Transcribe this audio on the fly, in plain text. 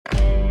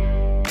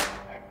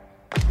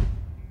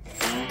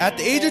At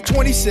the age of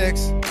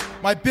 26,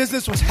 my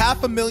business was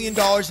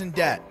 $500,000 in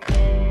debt.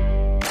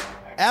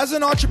 As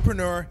an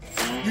entrepreneur,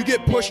 you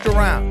get pushed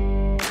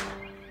around.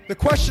 The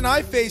question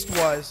I faced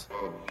was,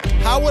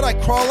 how would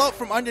I crawl out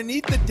from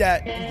underneath the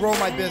debt and grow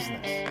my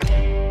business?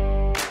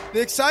 The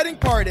exciting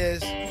part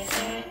is,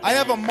 I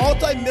have a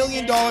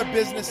multi-million-dollar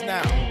business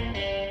now.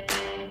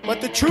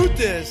 But the truth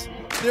is,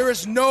 there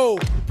is no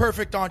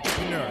perfect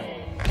entrepreneur.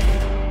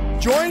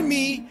 Join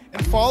me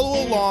and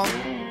follow along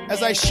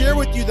as I share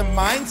with you the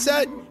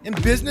mindset and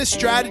business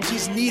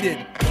strategies needed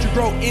to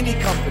grow any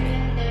company.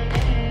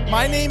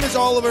 My name is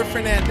Oliver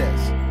Fernandez.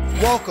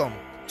 Welcome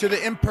to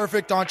the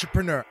Imperfect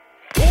Entrepreneur.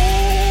 How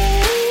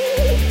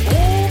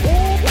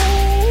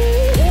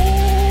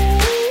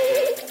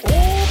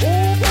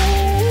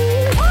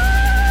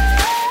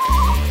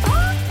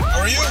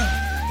are you?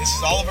 This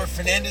is Oliver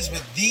Fernandez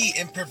with The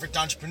Imperfect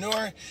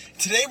Entrepreneur.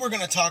 Today we're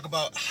going to talk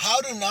about how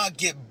to not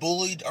get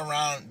bullied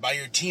around by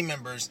your team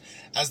members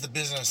as the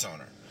business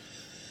owner.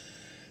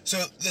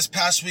 So this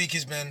past week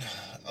has been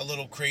a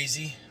little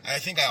crazy. I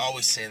think I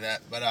always say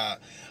that, but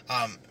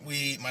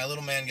my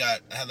little man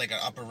had like an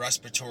upper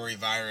respiratory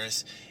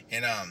virus,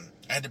 and I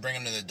had to bring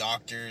him to the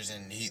doctors,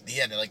 and he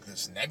had like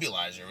this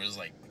nebulizer. It was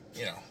like,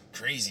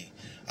 crazy.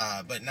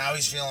 But now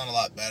he's feeling a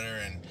lot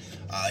better, and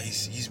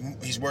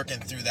he's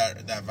working through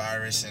that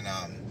virus, and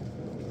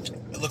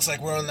it looks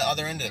like we're on the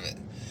other end of it.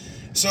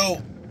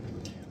 So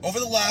over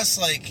the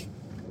last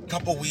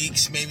couple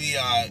weeks, maybe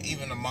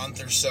even a month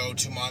or so,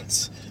 2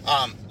 months,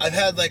 I've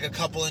had a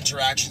couple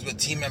interactions with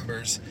team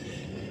members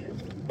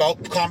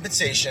about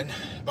compensation,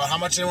 about how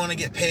much they want to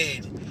get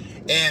paid,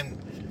 and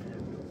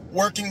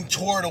working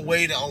toward a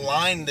way to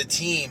align the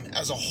team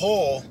as a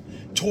whole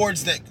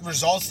towards the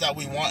results that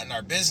we want in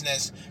our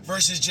business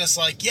versus just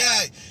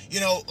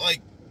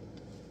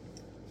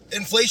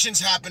inflation's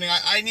happening.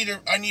 I need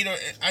a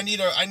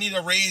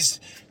raise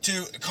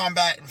to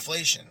combat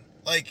inflation.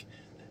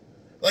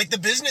 Like the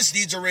business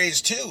needs a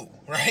raise too,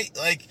 right?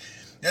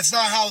 That's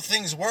not how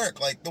things work.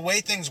 The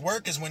way things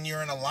work is when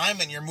you're in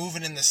alignment, you're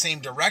moving in the same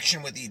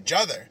direction with each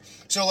other.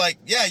 So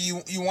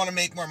you want to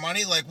make more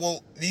money.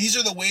 These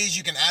are the ways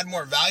you can add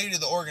more value to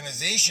the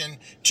organization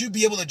to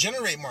be able to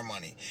generate more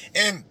money.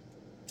 And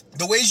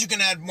the ways you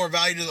can add more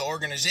value to the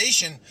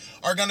organization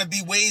are going to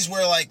be ways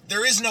where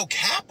there is no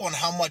cap on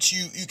how much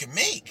you can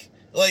make.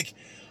 Why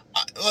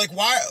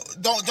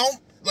don't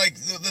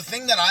the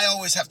thing that I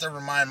always have to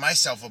remind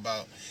myself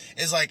about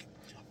is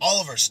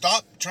Oliver,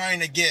 stop trying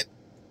to get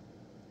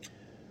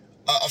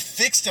a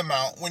fixed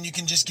amount when you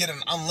can just get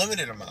an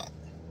unlimited amount.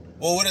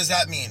 Well, what does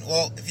that mean?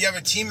 Well, if you have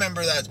a team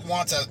member that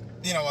wants a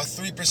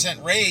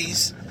 3%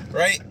 raise,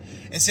 right?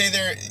 And say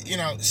they're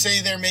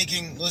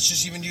making, let's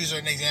just even use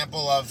an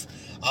example of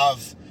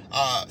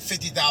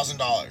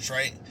 $50,000,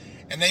 right?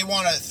 And they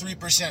want a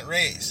 3%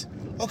 raise.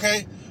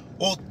 Okay.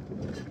 Well,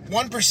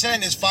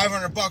 1% is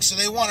 $500, so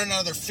they want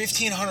another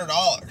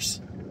 $1,500.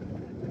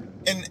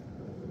 And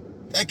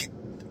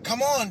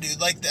come on, dude.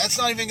 That's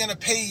not even gonna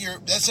pay your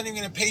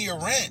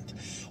rent.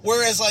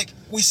 Whereas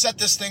we set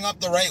this thing up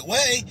the right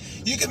way,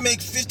 you can make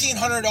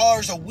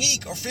 $1,500 a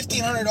week or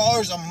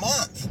 $1,500 a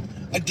month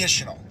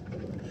additional.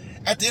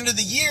 At the end of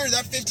the year,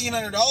 that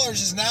 $1,500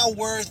 is now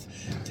worth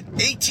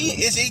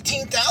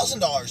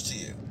 $18,000 to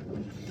you,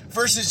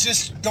 versus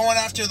just going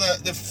after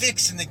the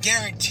fix and the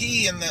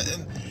guarantee and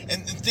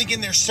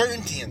thinking there's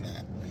certainty in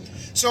that.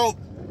 So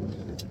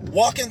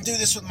walking through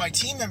this with my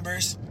team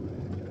members,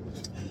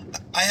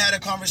 I had a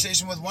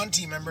conversation with one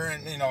team member,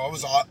 and I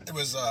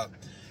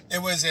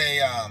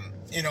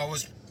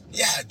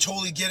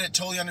totally get it,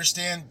 totally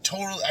understand,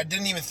 I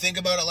didn't even think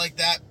about it like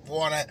that.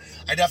 I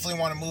definitely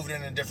want to move it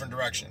in a different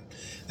direction.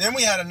 Then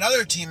we had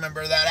another team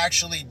member that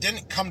actually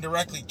didn't come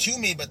directly to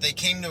me, but they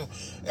came to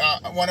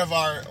one of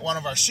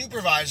our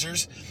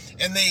supervisors,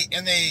 and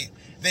they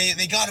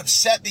got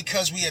upset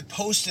because we had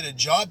posted a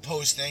job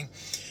posting,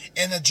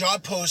 and the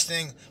job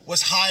posting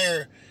was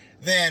higher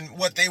than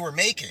what they were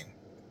making.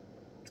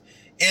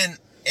 And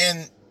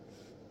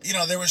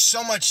there was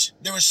so much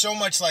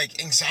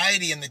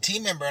anxiety in the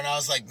team member, and I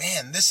was like,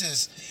 man,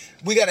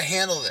 we got to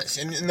handle this.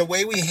 And the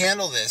way we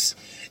handle this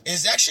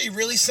is actually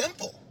really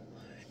simple.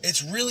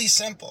 It's really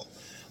simple.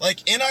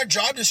 In our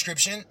job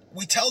description,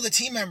 we tell the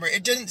team member,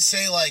 it didn't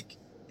say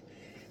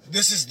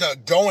this is the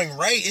going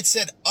rate. It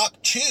said up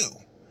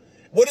to.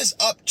 What does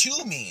up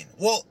to mean?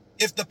 Well,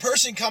 if the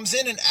person comes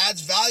in and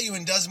adds value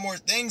and does more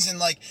things, and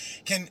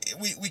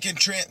we can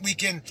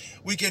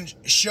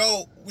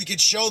show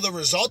the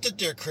result that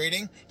they're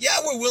creating, yeah,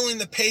 we're willing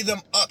to pay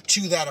them up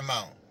to that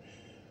amount.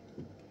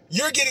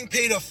 You're getting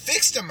paid a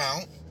fixed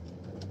amount,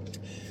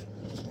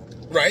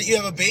 right? You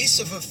have a base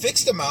of a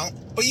fixed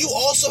amount, but you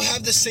also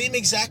have the same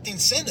exact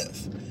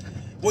incentive.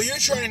 What you're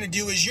trying to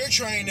do is you're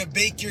trying to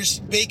bake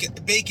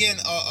in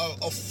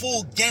a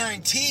full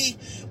guarantee,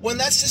 when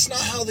that's just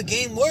not how the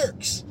game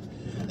works.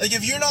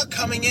 If you're not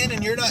coming in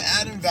and you're not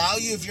adding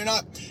value, if you're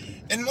not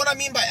And what I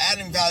mean by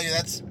adding value,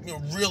 that's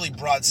really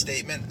broad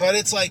statement, but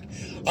it's like,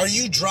 are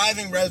you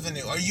driving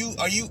revenue? Are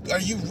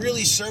you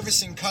really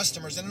servicing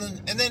customers? And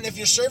then if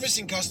you're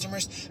servicing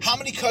customers, how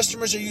many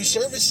customers are you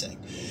servicing?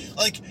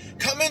 Like,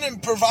 come in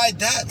and provide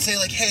that and say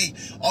like, hey,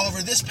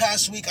 Oliver, this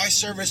past week I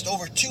serviced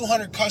over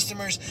 200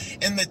 customers,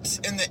 and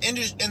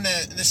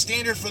the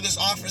standard for this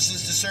office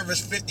is to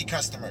service 50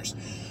 customers.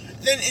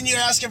 And you're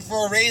asking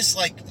for a raise,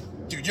 like,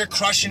 dude, you're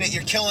crushing it.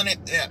 You're killing it.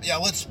 Yeah.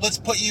 Let's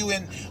put you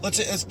in.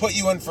 Let's put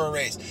you in for a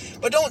raise.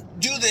 But don't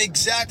do the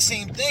exact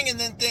same thing and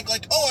then think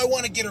like, oh, I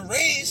want to get a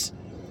raise.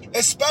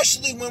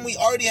 Especially when we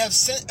already have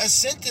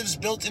incentives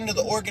built into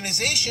the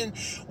organization,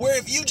 where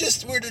if you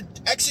just were to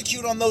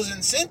execute on those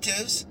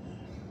incentives,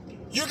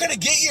 you're gonna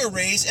get your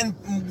raise and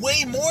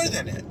way more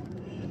than it.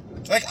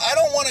 Like, I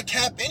don't want to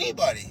cap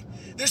anybody.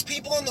 There's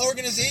people in the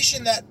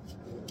organization that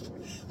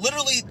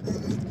literally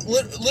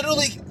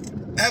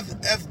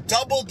have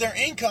doubled their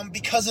income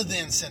because of the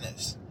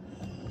incentives.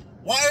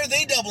 Why are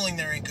they doubling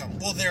their income?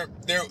 Well, they're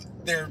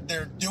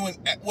doing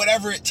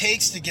whatever it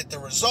takes to get the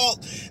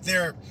result.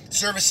 They're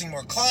servicing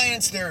more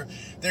clients. They're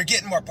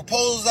getting more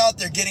proposals out.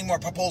 They're getting more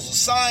proposals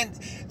signed.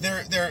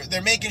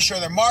 They're making sure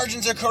their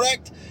margins are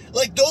correct.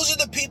 Like, those are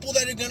the people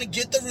that are going to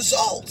get the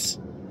results.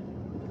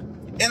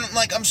 And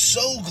like, I'm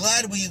so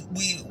glad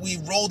we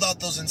rolled out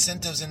those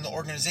incentives in the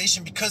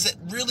organization, because it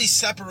really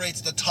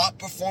separates the top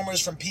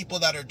performers from people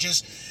that are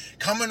just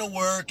coming to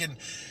work and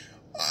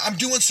I'm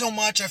doing so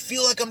much. I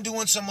feel like I'm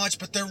doing so much,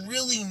 but they're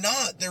really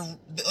not. They're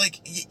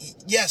like,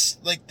 yes,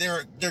 like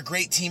they're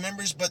great team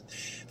members, but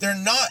they're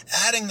not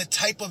adding the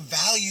type of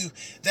value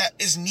that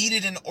is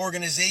needed in an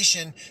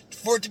organization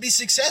for it to be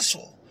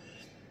successful.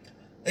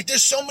 Like,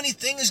 there's so many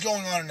things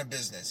going on in a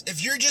business.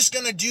 If you're just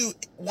going to do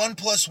 1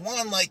 +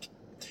 1, like,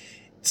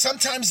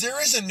 sometimes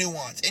there is a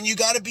nuance, and you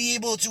got to be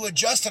able to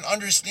adjust and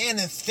understand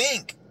and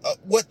think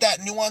what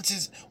that nuance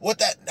is,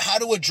 how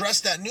to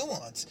address that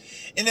nuance.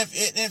 And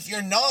if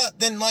you're not,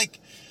 then like,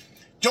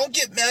 don't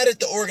get mad at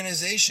the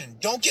organization.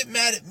 Don't get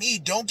mad at me.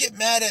 Don't get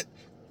mad at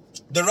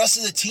the rest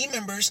of the team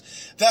members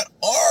that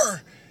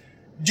are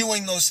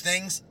doing those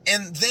things,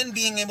 and then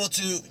being able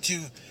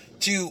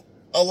to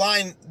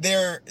align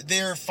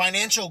their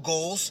financial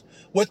goals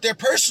with their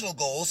personal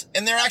goals,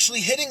 and they're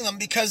actually hitting them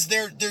because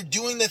they're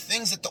doing the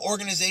things that the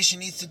organization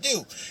needs to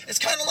do. It's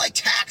kind of like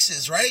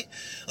taxes, right?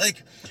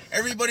 Like,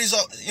 everybody's,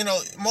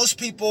 most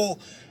people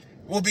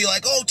will be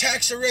like, oh,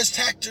 tax the rich,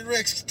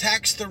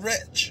 tax the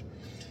rich.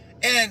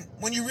 And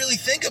when you really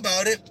think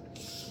about it,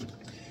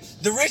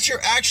 the rich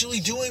are actually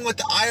doing what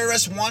the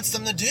IRS wants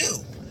them to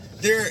do.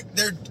 They're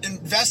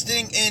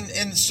investing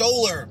in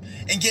solar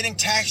and getting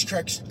tax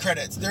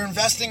credits. They're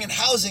investing in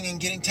housing and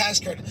getting tax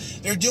credits.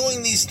 They're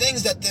doing these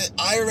things that the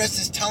IRS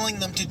is telling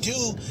them to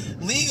do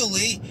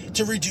legally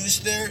to reduce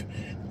their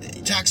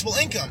taxable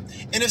income.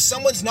 And if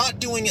someone's not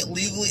doing it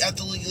legally,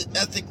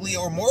 ethically,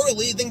 or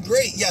morally, then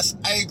great. Yes,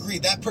 I agree.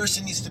 That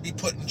person needs to be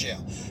put in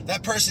jail.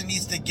 That person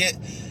needs to get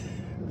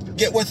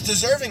what's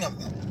deserving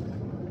of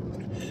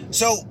them.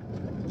 So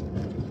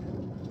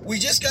we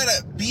just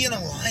gotta be in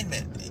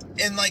alignment.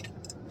 And like,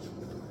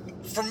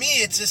 for me,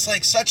 it's just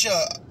like such a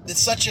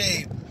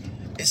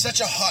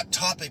hot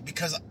topic,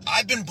 because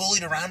I've been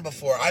bullied around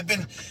before. I've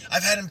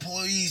had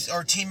employees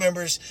or team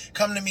members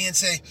come to me and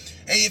say,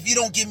 hey, if you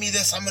don't give me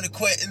this, I'm going to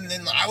quit. And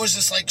then I was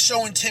just like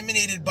so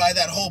intimidated by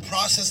that whole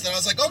process that I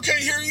was like, okay,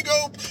 here you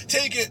go,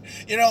 take it.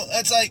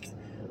 That's like,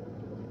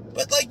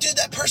 but like, dude,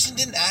 that person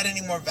didn't add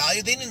any more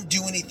value. They didn't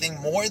do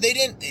anything more. They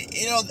didn't,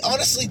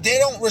 honestly, they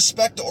don't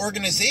respect the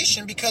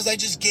organization because I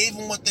just gave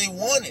them what they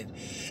wanted.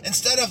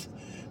 Instead of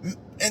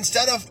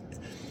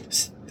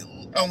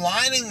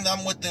aligning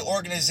them with the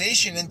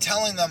organization and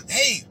telling them,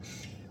 hey,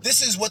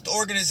 this is what the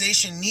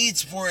organization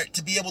needs for it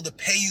to be able to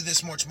pay you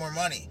this much more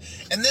money.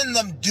 And then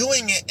them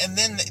doing it, and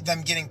then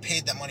them getting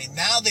paid that money.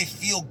 Now they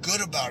feel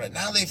good about it.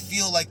 Now they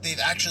feel like they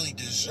actually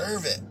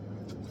deserve it.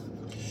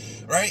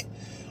 Right?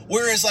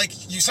 Whereas, like,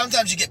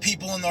 sometimes you get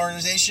people in the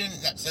organization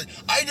that say,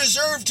 I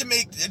deserve to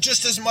make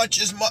just as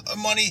much as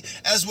money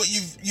as what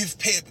you've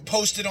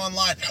posted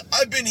online.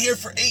 I've been here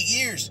for 8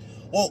 years.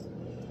 Well,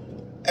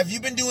 have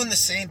you been doing the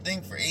same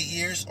thing for 8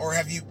 years, or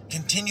have you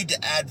continued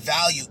to add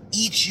value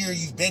each year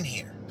you've been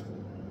here?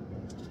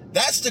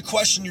 That's the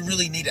question you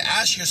really need to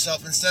ask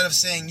yourself, instead of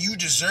saying you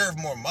deserve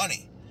more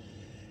money.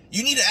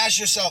 You need to ask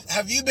yourself,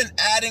 have you been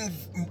adding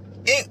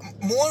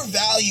more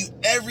value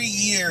every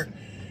year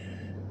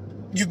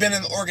you've been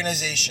in the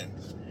organization?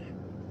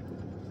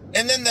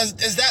 And then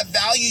is that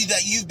value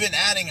that you've been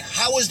adding,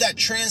 how is that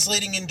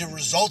translating into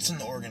results in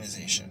the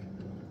organization?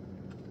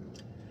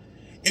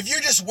 If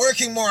you're just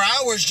working more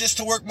hours just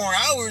to work more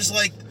hours,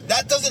 like,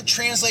 that doesn't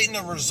translate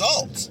into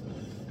results.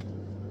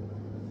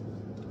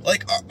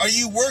 Like, are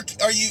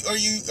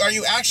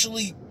you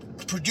actually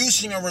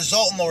producing a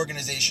result in the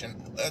organization?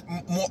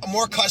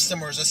 More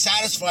customers,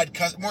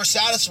 more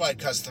satisfied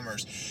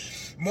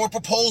customers, more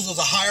proposals,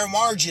 a higher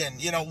margin.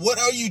 What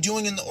are you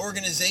doing in the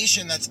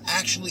organization that's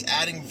actually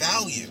adding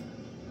value?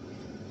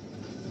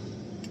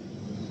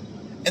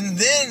 And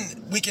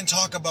then we can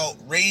talk about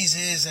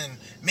raises and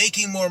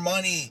making more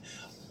money.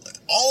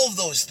 all of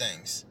those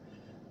things.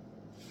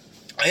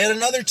 I had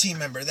another team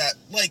member that,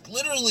 like,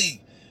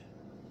 literally,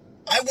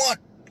 I want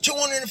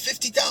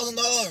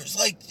 $250,000.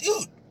 Like,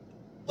 dude,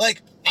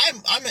 like,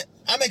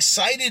 I'm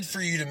excited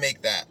for you to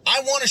make that.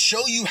 I want to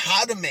show you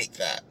how to make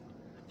that.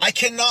 I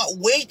cannot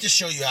wait to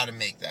show you how to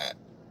make that,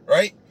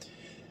 right?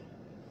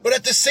 But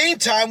at the same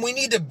time, we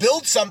need to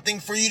build something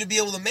for you to be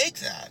able to make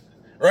that,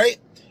 right?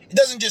 It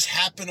doesn't just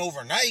happen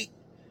overnight.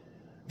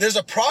 There's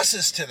a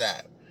process to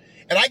that.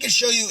 And I can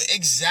show you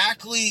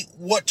exactly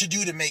what to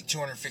do to make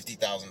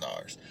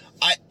 $250,000.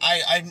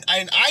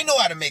 I know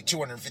how to make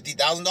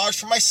 $250,000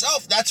 for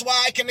myself. That's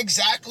why I can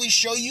exactly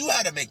show you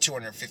how to make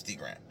 250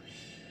 grand,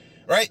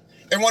 right?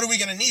 And what are we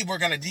going to need? We're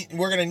going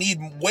to need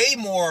way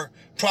more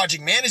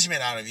project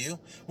management out of you.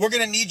 We're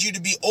going to need you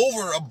to be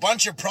over a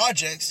bunch of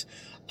projects.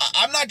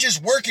 I'm not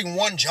just working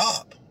one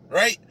job,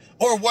 right?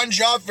 Or one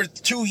job for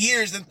 2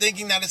 years and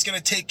thinking that it's going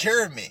to take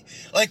care of me.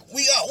 Like,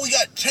 we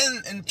got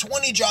 10 and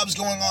 20 jobs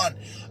going on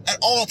at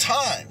all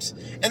times.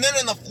 And then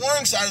in the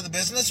flooring side of the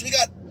business, we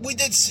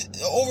did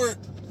over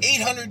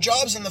 800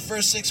 jobs in the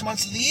first 6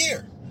 months of the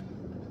year.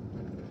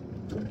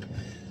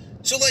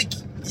 So, like,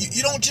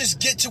 you don't just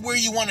get to where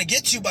you want to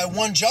get to by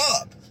one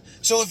job.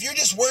 So if you're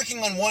just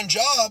working on one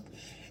job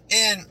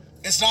and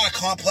it's not a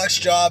complex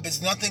job,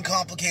 it's nothing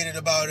complicated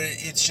about it,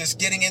 it's just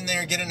getting in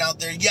there, getting out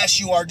there. Yes,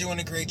 you are doing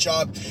a great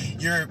job.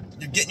 You're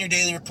getting your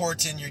daily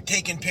reports in, you're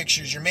taking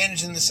pictures, you're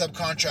managing the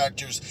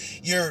subcontractors,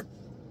 you're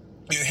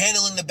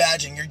handling the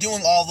badging, you're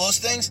doing all those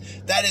things.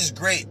 That is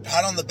great.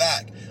 Pat on the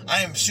back.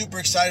 I am super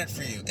excited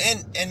for you.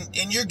 And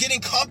you're getting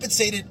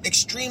compensated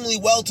extremely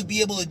well to be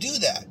able to do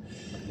that.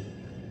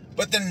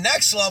 But the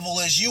next level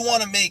is you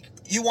want to make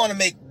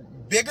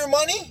bigger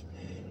money.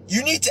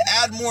 You need to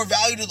add more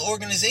value to the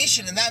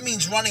organization, and that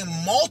means running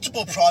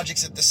multiple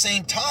projects at the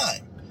same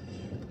time.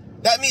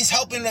 That means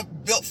helping to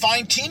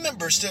find team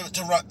members to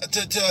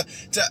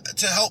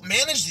help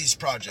manage these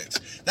projects.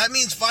 That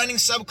means finding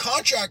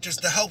subcontractors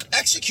to help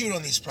execute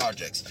on these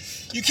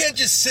projects. You can't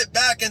just sit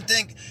back and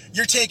think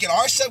you're taking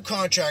our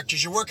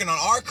subcontractors, you're working on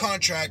our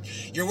contract,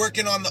 you're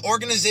working on the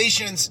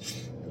organization's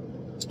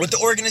with the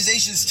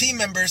organization's team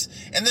members,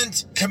 and then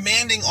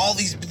commanding all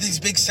these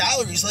big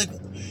salaries. Like,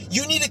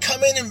 you need to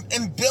come in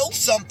and build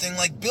something.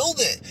 Like, build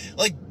it.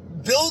 Like,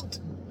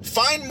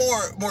 find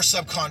more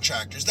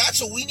subcontractors. That's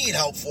what we need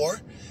help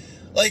for.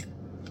 Like,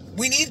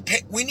 we need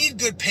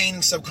good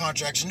painting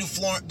subcontractors,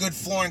 good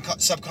flooring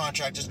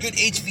subcontractors, good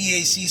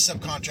HVAC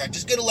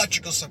subcontractors, good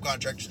electrical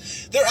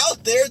subcontractors. They're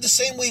out there the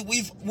same way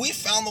we've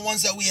found the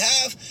ones that we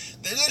have.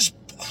 There's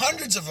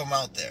hundreds of them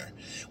out there.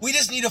 We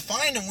just need to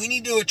find them. We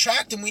need to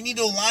attract them. We need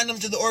to align them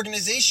to the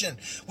organization.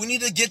 We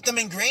need to get them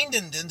ingrained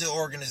into the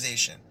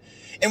organization.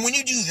 And when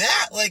you do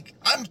that, like,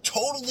 I'm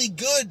totally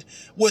good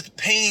with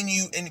paying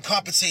you and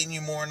compensating you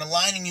more and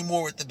aligning you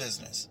more with the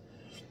business.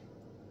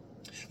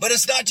 But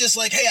it's not just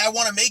like, hey, I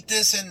want to make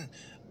this and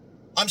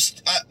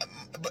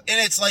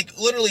it's like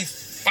literally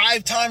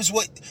 5 times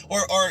what,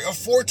 or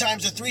 4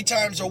 times or 3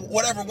 times or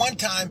whatever, 1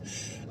 time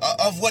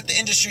of what the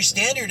industry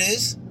standard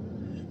is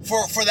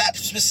for that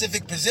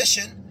specific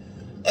position.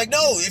 Like,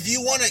 no, if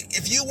you want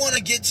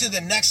to get to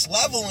the next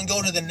level and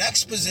go to the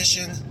next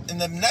position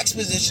and the next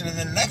position and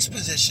the next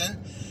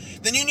position,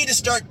 then you need to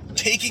start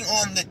taking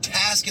on the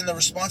task and the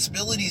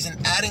responsibilities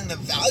and adding the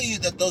value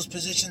that those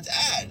positions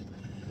add.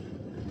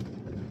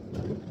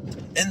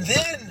 And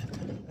then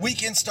we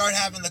can start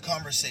having the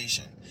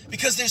conversation.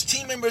 Because there's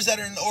team members that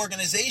are in the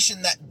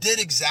organization that did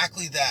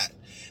exactly that.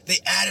 They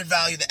added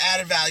value, they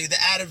added value, they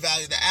added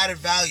value, they added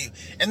value.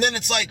 And then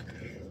it's like,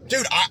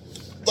 dude,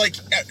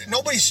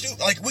 nobody's stupid.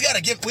 Like, we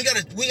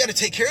gotta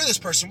take care of this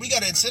person. We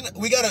gotta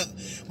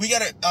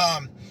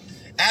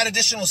add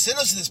additional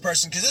incentives to this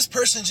person, because this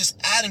person is just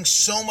adding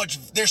so much.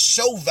 They're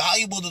so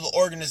valuable to the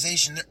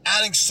organization. They're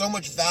adding so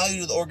much value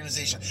to the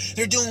organization.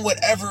 They're doing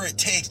whatever it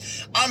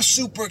takes. I'm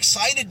super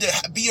excited to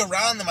be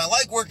around them. I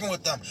like working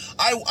with them.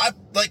 I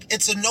like,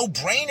 it's a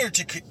no-brainer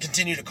to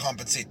continue to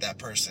compensate that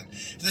person,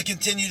 to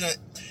continue to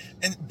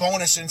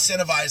bonus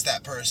incentivize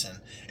that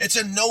person. It's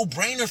a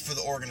no-brainer for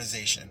the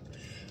organization.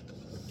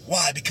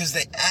 Why? Because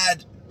they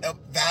add a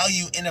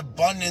value in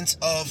abundance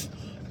of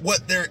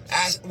what they're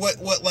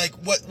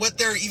what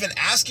they're even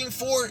asking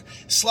for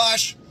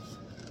slash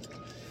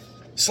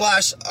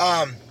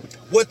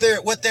what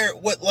the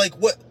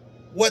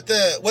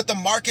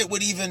market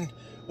would even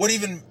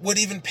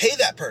pay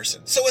that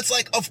person. So it's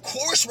like, of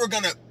course we're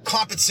gonna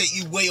compensate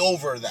you way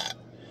over that,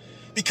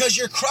 because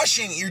you're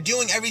crushing, you're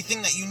doing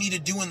everything that you need to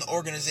do in the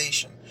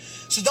organization.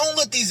 So don't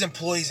let these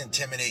employees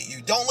intimidate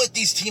you. Don't let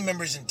these team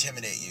members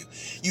intimidate you.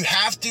 You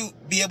have to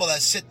be able to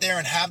sit there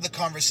and have the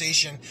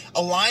conversation,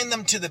 align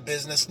them to the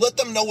business, let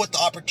them know what the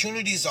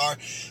opportunities are,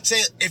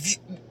 say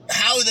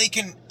how they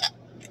can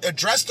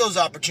address those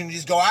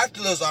opportunities, go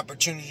after those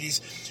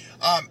opportunities,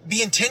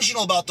 be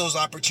intentional about those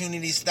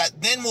opportunities.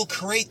 That then will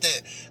create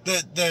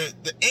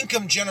the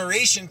income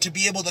generation to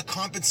be able to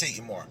compensate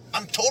you more.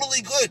 I'm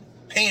totally good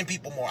paying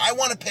people more. I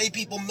want to pay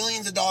people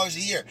millions of dollars a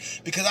year,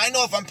 because I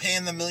know if I'm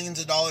paying them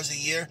millions of dollars a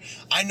year,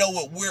 I know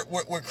what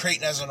we're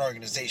creating as an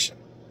organization.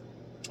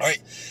 All right.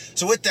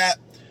 So with that,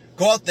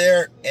 go out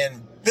there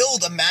and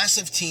build a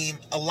massive team,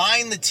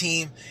 align the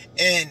team,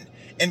 and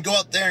go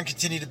out there and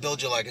continue to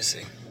build your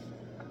legacy.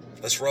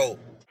 Let's roll.